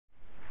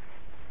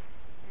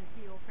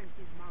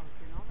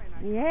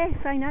Yes,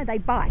 I know, they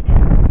bite.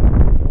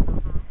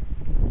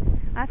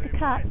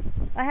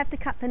 I have to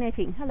cut the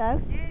netting.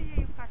 Hello? Yeah,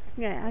 you cut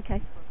it. Yeah,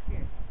 okay.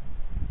 Yes.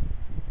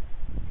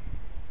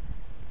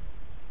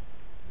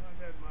 Not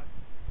that much.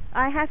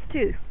 I have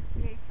to.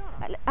 Yeah, it's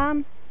all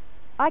right.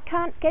 I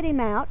can't get him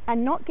out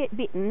and not get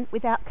bitten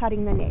without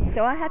cutting the net.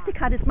 So I have to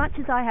cut as much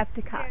as I have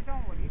to cut. Yeah,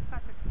 don't worry. You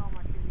cut it how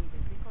much you need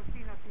it because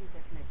we not use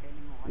that net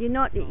anymore. You're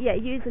not, yeah,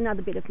 use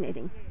another bit of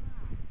netting.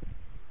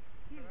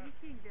 Yeah. He's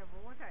eating the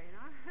water, you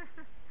know.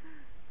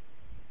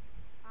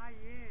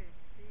 Yeah,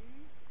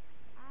 see?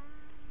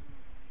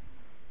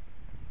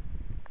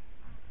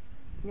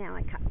 Now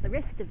I cut the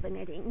rest of the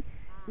netting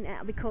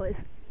now because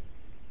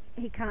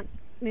he can't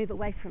move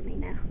away from me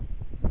now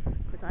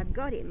because I've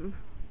got him.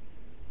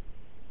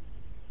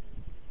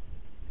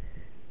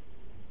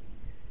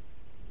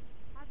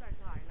 Other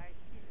guy, like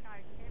this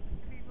guy came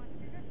to me, but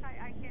this guy,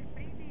 I can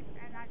breathe him,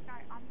 and I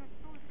say, I'm not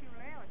sure if you're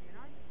allowed, you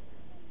know?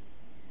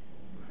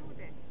 Do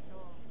that, so.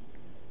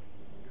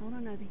 Hold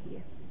on over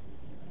here.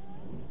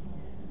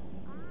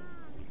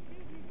 You see,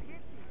 he's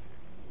happy.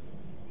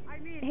 I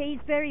mean, He's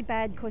very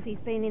bad because he's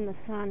been in the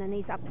sun and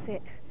he's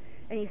upset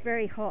and he's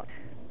very hot.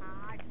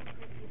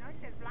 you know,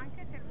 there's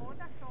blanket and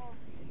water, so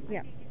Yeah,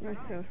 I think he's that's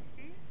allowed. true.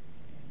 See?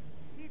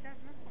 He does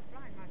not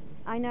comply much.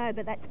 I know,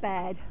 but that's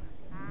bad.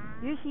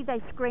 Usually they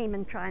scream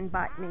and try and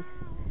bite me,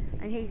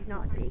 and he's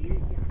not big.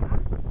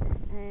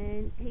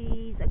 And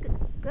he's a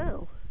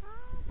girl.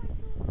 Oh my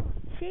God.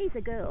 She's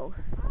a girl.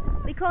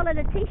 We call her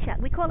a t-shirt.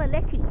 We call her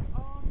Letty.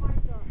 Oh my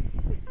God.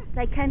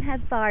 They can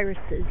have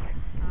viruses.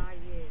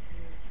 Yes.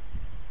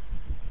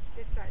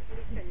 Just like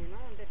listen, you know,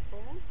 on that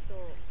phone, so.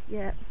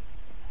 Yeah.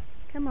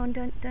 Come on,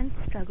 don't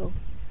struggle.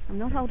 I'm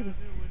not holding him.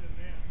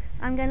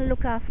 I'm going to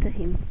look after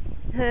him.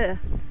 Her.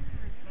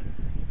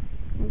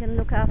 I'm going to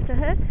look after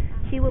her.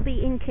 She will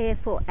be in care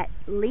for at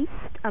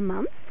least a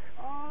month.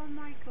 Oh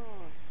my God.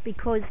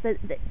 Because the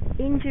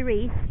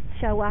injuries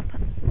show up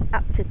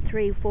to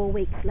 3 or 4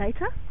 weeks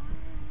later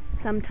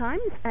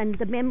sometimes, and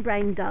the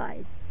membrane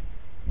dies.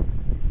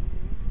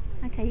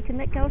 Okay, you can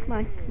let go of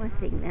my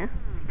thing now.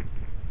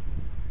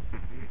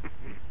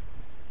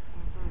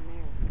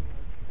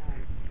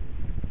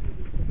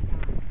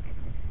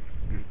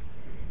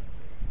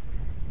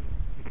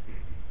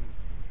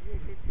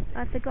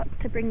 I forgot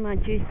to bring my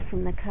juice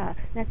from the car.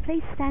 Now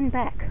please stand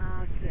back.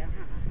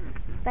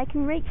 They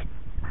can reach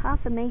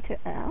half a metre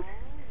out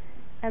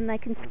and they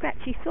can scratch.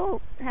 You saw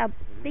how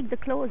big the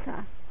claws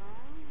are.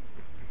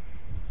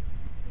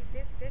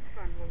 This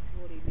one was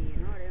worry me, you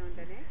know, around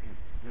the neck.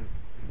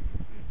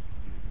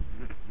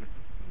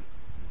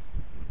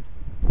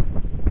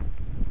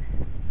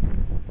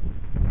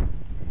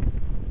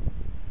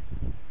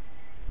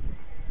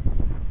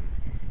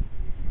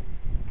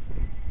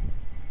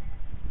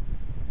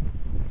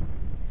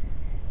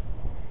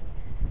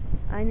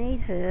 I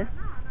need her.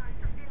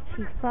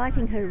 She's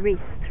biting her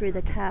wrist through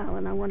the towel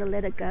and I want to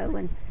let her go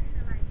and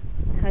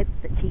hope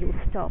that she will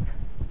stop.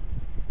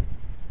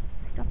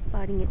 Stop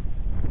biting it.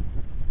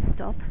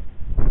 Stop.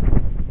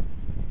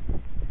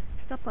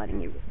 Stop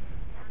biting your wrist.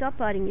 Stop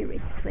biting your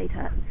wrist,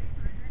 sweetheart.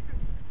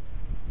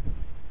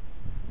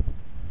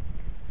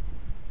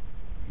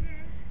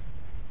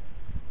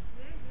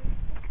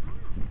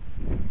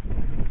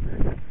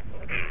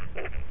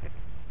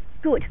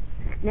 Good.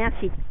 Now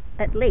she's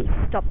at least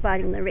stopped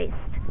biting the wrist.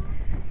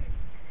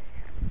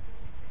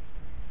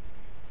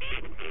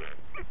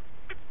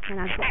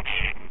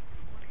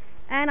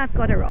 And I've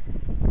got her off.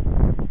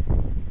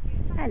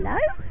 Hello?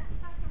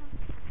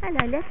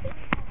 Hello, Letty.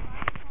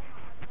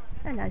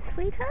 Hello,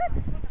 sweetheart.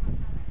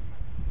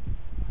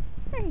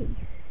 Hey.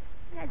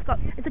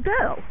 It's a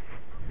girl.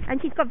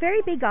 And she's got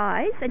very big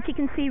eyes and she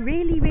can see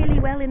really, really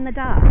well in the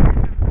dark.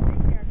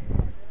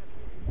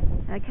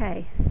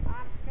 Okay.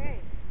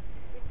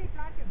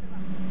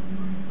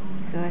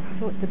 So I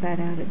sort the bat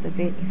out at the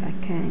vet if I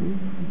can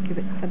and give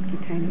it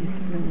subcutaneous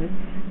fluids.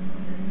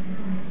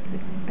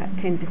 It's about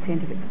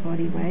 10% of its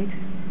body weight.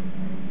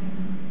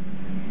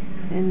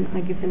 Then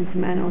I give them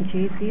some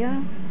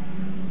analgesia.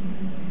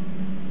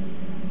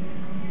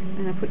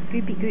 And I put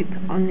goopy goop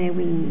on their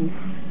wings.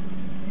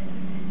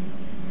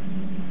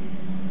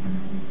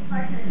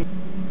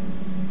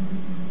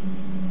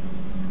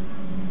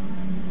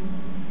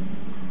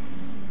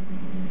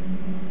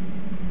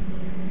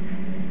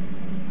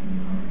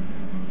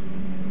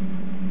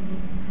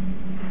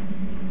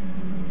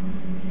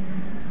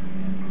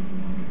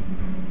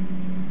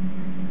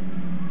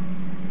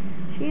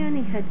 She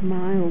only had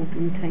mild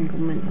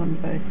entanglement on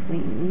both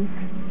wings,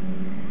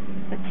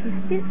 but she's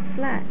a bit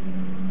flat.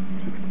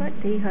 She's quite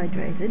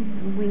dehydrated.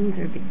 The wings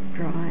are a bit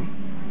dry.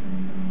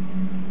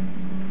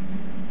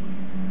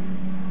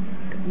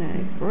 No,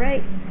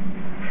 great.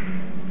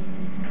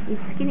 You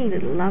skinny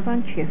little love,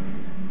 aren't you?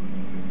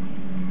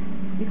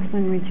 This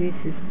one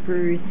reduces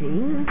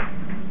bruising.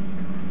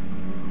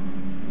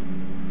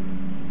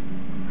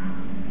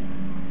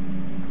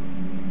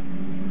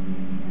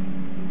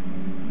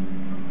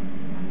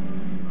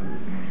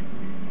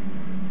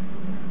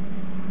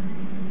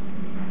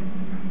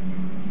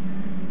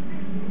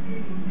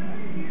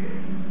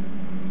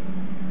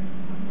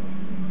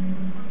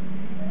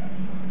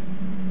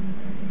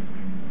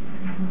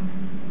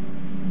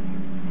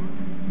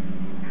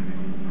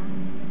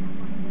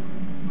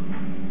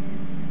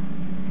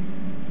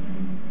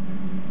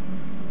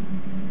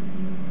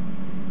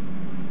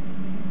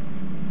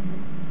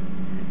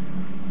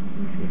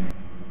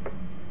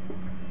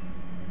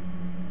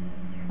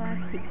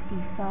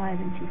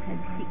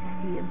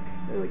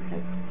 sure it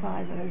says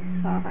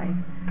 505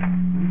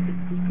 on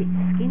 66.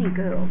 Skinny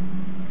girl.